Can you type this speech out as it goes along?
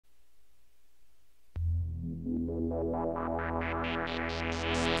Hey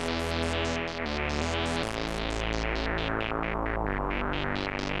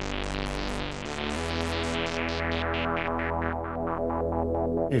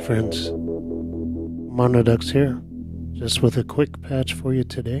friends, Monodux here, just with a quick patch for you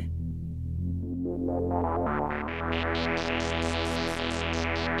today.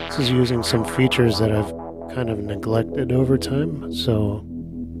 This is using some features that I've kind of neglected over time, so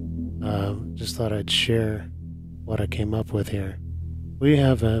just thought I'd share what I came up with here. We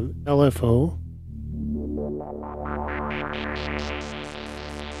have an LFO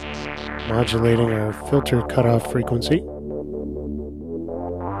modulating our filter cutoff frequency.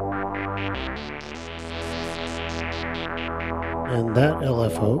 And that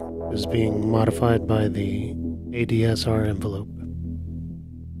LFO is being modified by the ADSR envelope.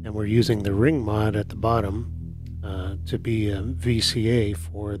 And we're using the ring mod at the bottom to be a VCA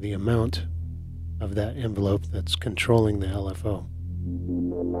for the amount of that envelope that's controlling the LFO.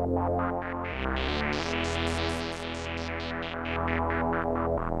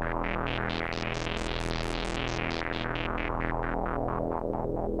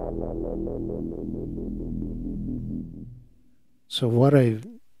 So what I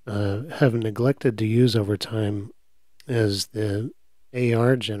have neglected to use over time is the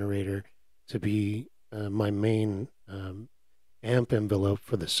AR generator to be my main amp envelope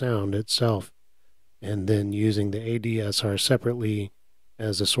for the sound itself, and then using the ADSR separately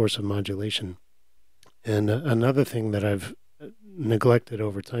as a source of modulation. And another thing that I've neglected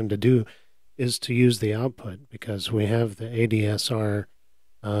over time to do is to use the output, because we have the ADSR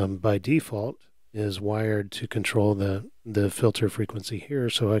by default is wired to control the filter frequency here,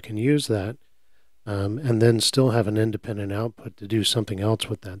 so I can use that and then still have an independent output to do something else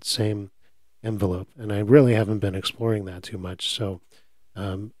with that same envelope. And I really haven't been exploring that too much, so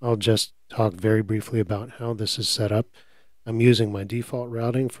I'll just talk very briefly about how this is set up. I'm using my default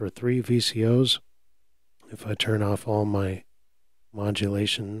routing for 3 VCOs. If I turn off all my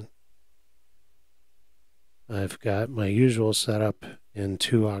modulation, I've got my usual setup in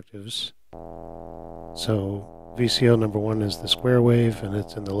 2 octaves. So VCO number 1 is the square wave, and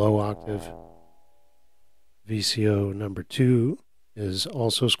it's in the low octave. VCO number 2 is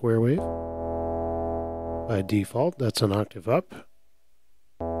also square wave. By default, that's an octave up.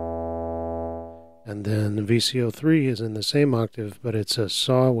 And then VCO 3 is in the same octave, but it's a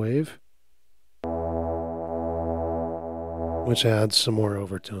saw wave, which adds some more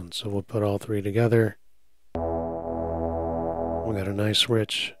overtones. So we'll put all 3 together. We got a nice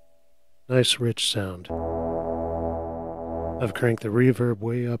rich sound. I've cranked the reverb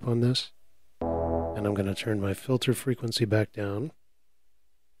way up on this, and I'm going to turn my filter frequency back down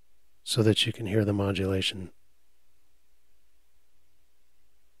so that you can hear the modulation.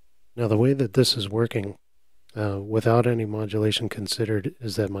 Now, the way that this is working without any modulation considered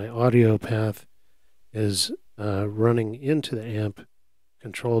is that my audio path is running into the amp,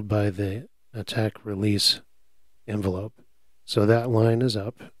 controlled by the attack release envelope. So that line is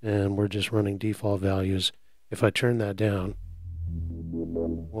up, and we're just running default values. If I turn that down,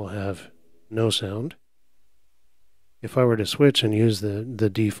 we'll have no sound. If I were to switch and use the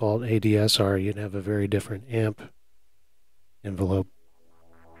default ADSR, you'd have a very different amp envelope.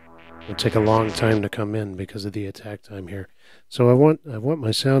 It would take a long time to come in because of the attack time here. So I want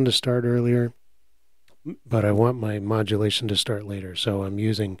my sound to start earlier, but I want my modulation to start later. So I'm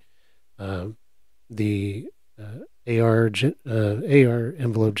using the AR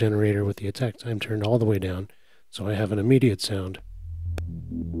envelope generator with the attack time turned all the way down, so I have an immediate sound.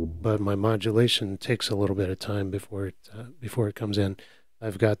 But my modulation takes a little bit of time before it comes in.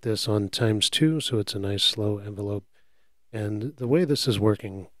 I've got this on ×2, so it's a nice slow envelope. And the way this is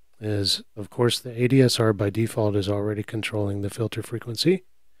working is, of course, the ADSR by default is already controlling the filter frequency,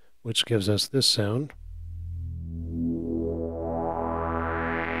 which gives us this sound.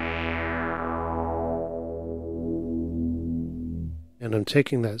 And I'm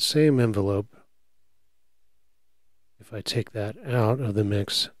taking that same envelope, if I take that out of the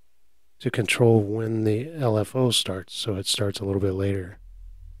mix, to control when the LFO starts, so it starts a little bit later.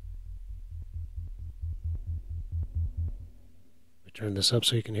 I turn this up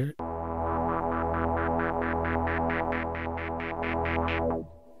so you can hear it.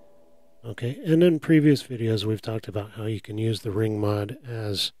 Okay, and in previous videos we've talked about how you can use the ring mod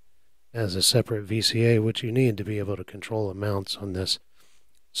as a separate VCA, which you need to be able to control amounts on this.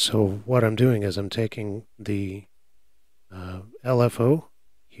 So what I'm doing is I'm taking the LFO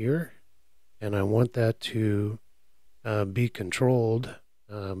here, and I want that to be controlled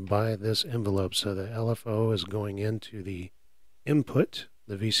by this envelope. So the LFO is going into the input,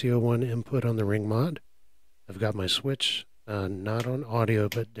 the VCO1 input on the ring mod. I've got my switch not on audio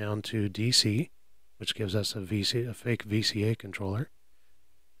but down to DC, which gives us a fake VCA controller.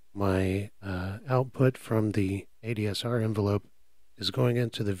 My output from the ADSR envelope is going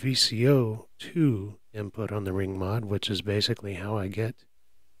into the VCO2 input on the ring mod, which is basically how I get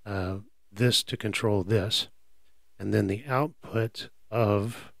this to control this. And then the output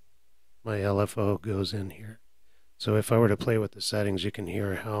of my LFO goes in here. So if I were to play with the settings, you can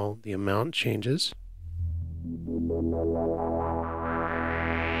hear how the amount changes.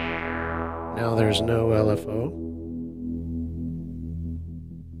 Now there's no LFO.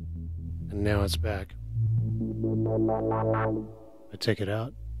 And now it's back. I take it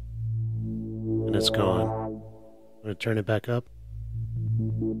out and it's gone. I'm going to turn it back up.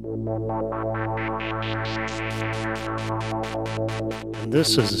 And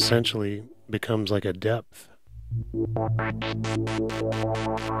this is essentially becomes like a depth. So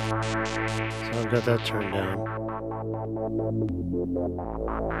I've got that turned down.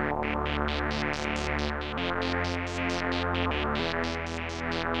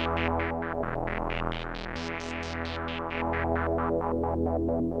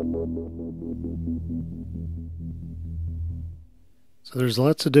 So there's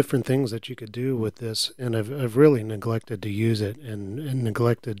lots of different things that you could do with this, and I've really neglected to use it, and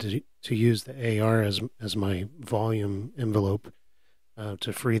neglected to use the AR as my volume envelope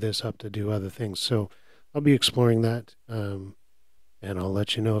to free this up to do other things. So I'll be exploring that, and I'll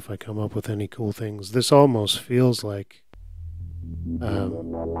let you know if I come up with any cool things. This almost feels like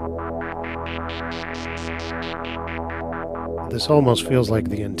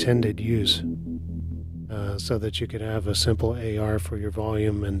the intended use. So that you could have a simple AR for your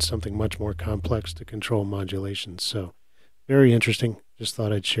volume and something much more complex to control modulations. So very interesting. Just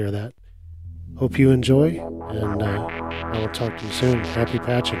thought I'd share that. Hope you enjoy, and I will talk to you soon. Happy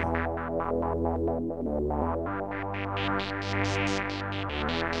patching.